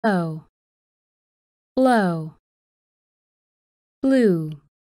low, low, blue,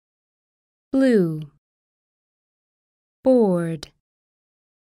 blue, board,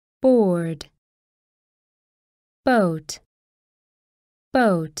 board, boat,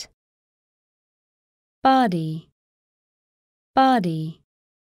 boat, body, body,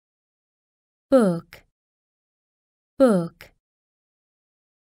 book, book,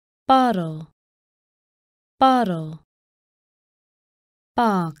 bottle, bottle,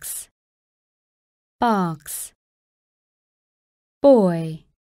 box, box, boy,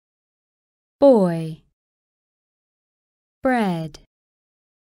 boy, bread,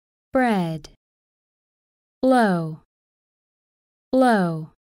 bread, blow,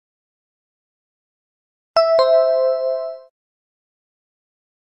 blow,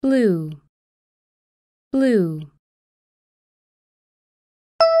 blue, blue,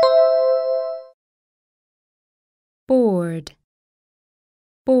 board,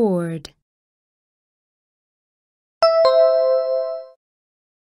 board,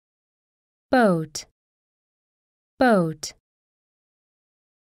 boat, boat,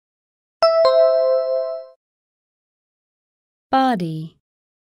 body,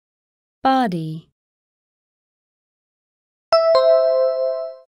 body,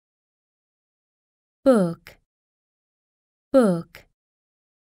 book, book,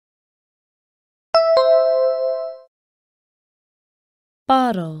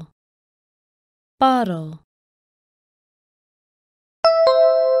 bottle, bottle,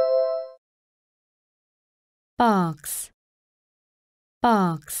 box,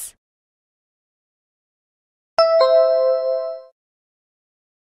 box,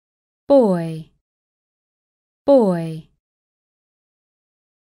 boy, boy,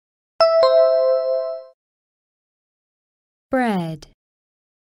 bread,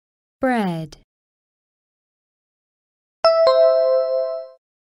 bread,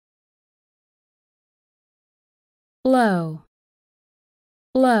 blow,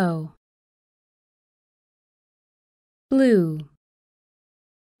 blow, blue,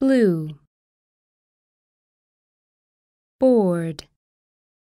 blue, board,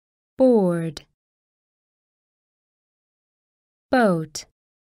 board, boat,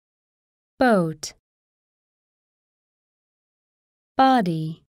 boat,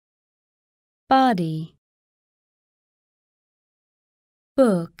 body, body,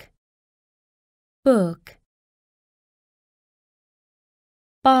 book, book,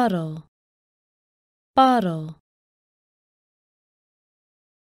 bottle, bottle,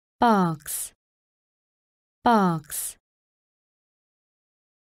 box, box,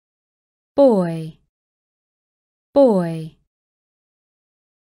 boy, boy,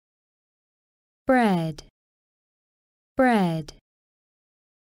 bread, bread,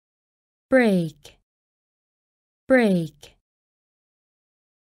 break, break,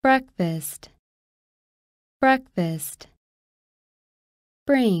 breakfast, breakfast,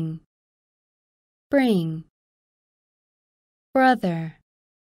 bring, bring, brother,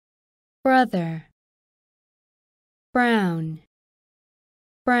 brother, brown,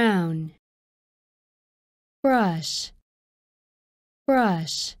 brown, brush,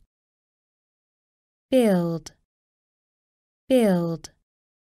 brush, build, build,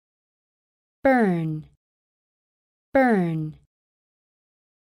 burn, burn,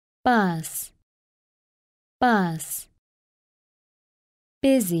 bus, bus,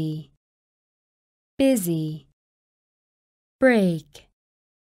 busy, busy, break,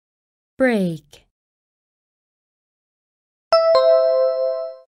 break,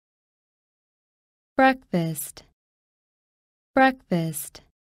 breakfast, breakfast,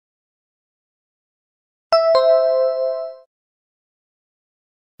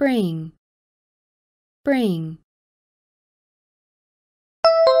 bring, bring,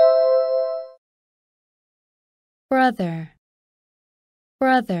 brother,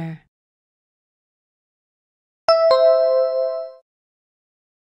 brother,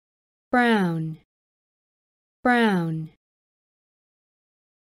 brown, brown,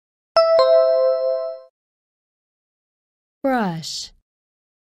 brush,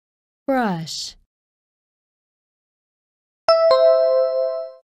 brush,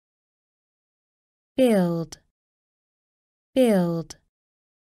 build, build,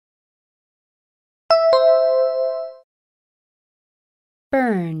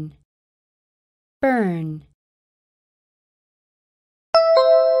 burn, burn,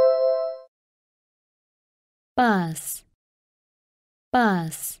 bus,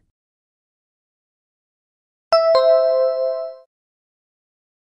 bus,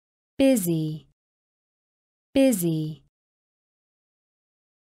 busy, busy,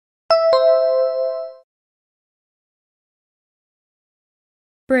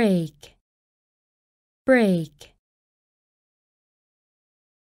 break, break.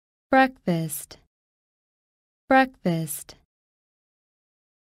 Breakfast, breakfast.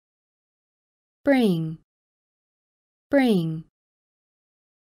 Bring, bring.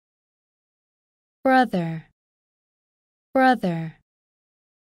 Brother, brother.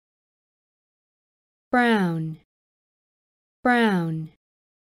 Brown, brown.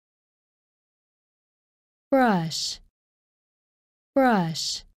 Brush,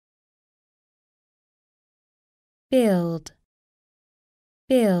 brush. Build,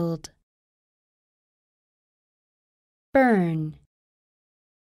 build. Burn,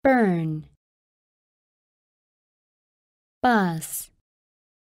 burn. Bus,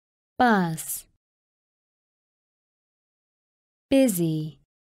 bus. Busy,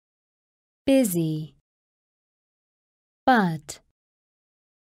 busy. But,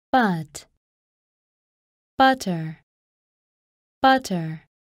 but. Butter, butter.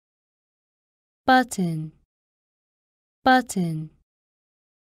 Button, button.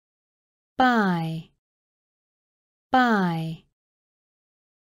 Buy, buy.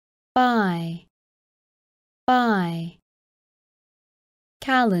 Buy, buy.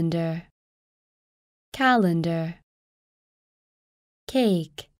 Calendar, calendar.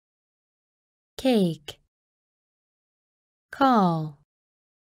 Cake, cake. Call,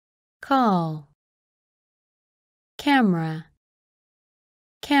 call. Camera,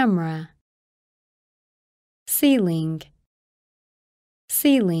 camera. Ceiling,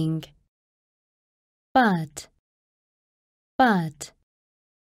 ceiling. But, but.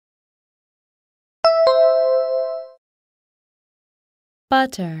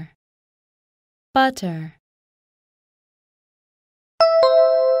 Butter, butter.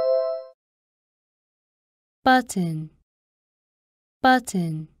 Button,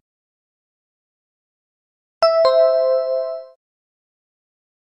 button.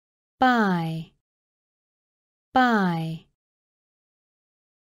 Buy, buy.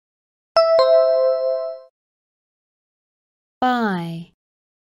 Buy,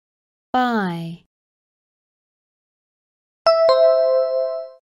 buy.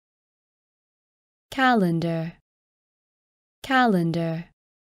 Calendar, calendar.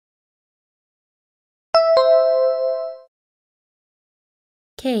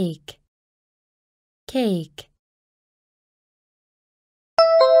 Cake, cake.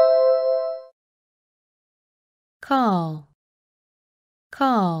 Call,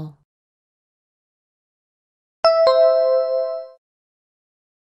 call.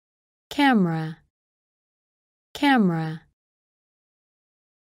 Camera, camera.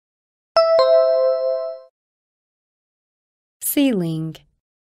 Ceiling,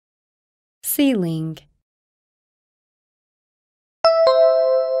 ceiling.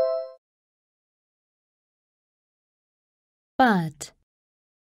 But,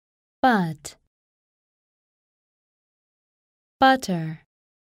 but. Butter,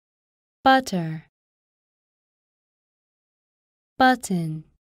 butter. Button,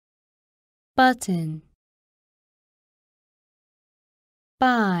 button.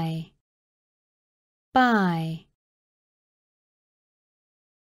 Buy, buy.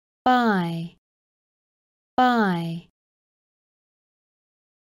 Buy, buy.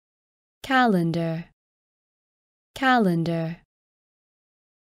 Calendar, calendar.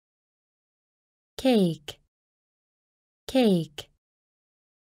 Cake, cake.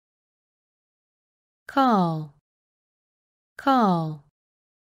 Call, call.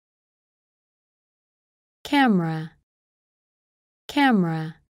 Camera,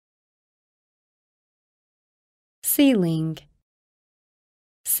 camera. Ceiling,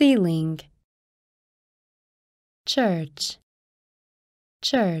 ceiling. Church,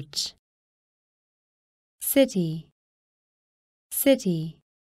 church. City, city.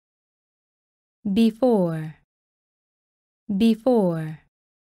 Before, before.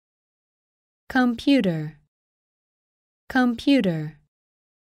 Computer, computer.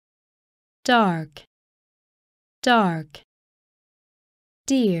 Dark, dark.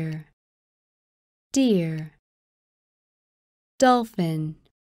 Deer, deer. Dolphin,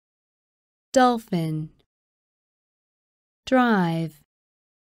 dolphin. Drive,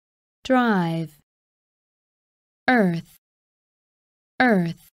 drive. Earth,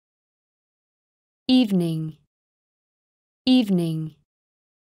 earth. Evening, evening.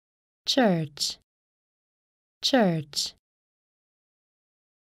 Church, church.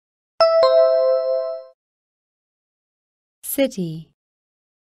 City,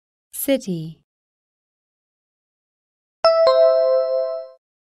 city.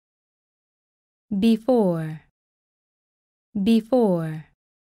 Before, before.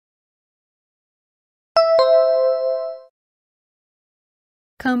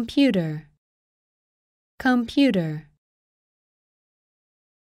 computer, computer.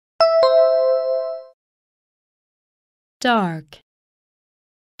 Dark,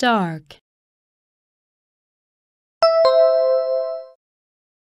 dark.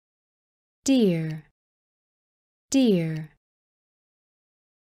 Deer, deer.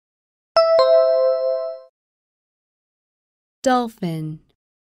 Dolphin,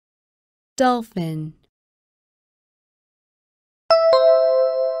 dolphin.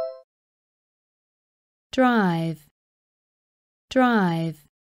 Drive, drive.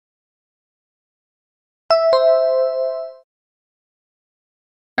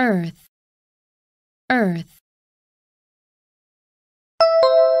 Earth, earth.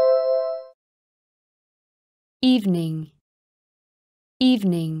 Evening,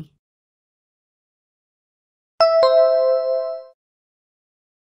 evening.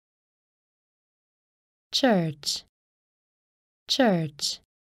 Church, church.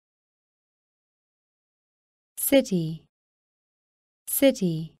 City,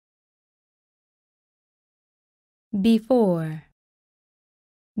 city. Before,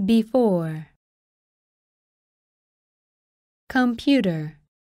 before. Computer,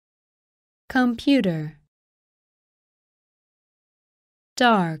 computer.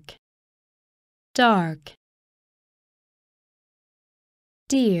 Dark, dark.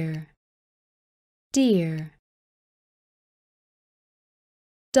 Deer, deer.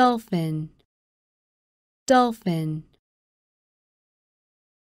 Dolphin, dolphin.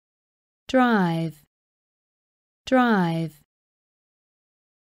 Drive, drive.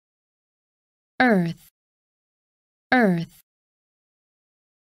 Earth, earth.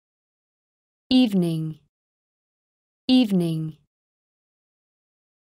 Evening, evening.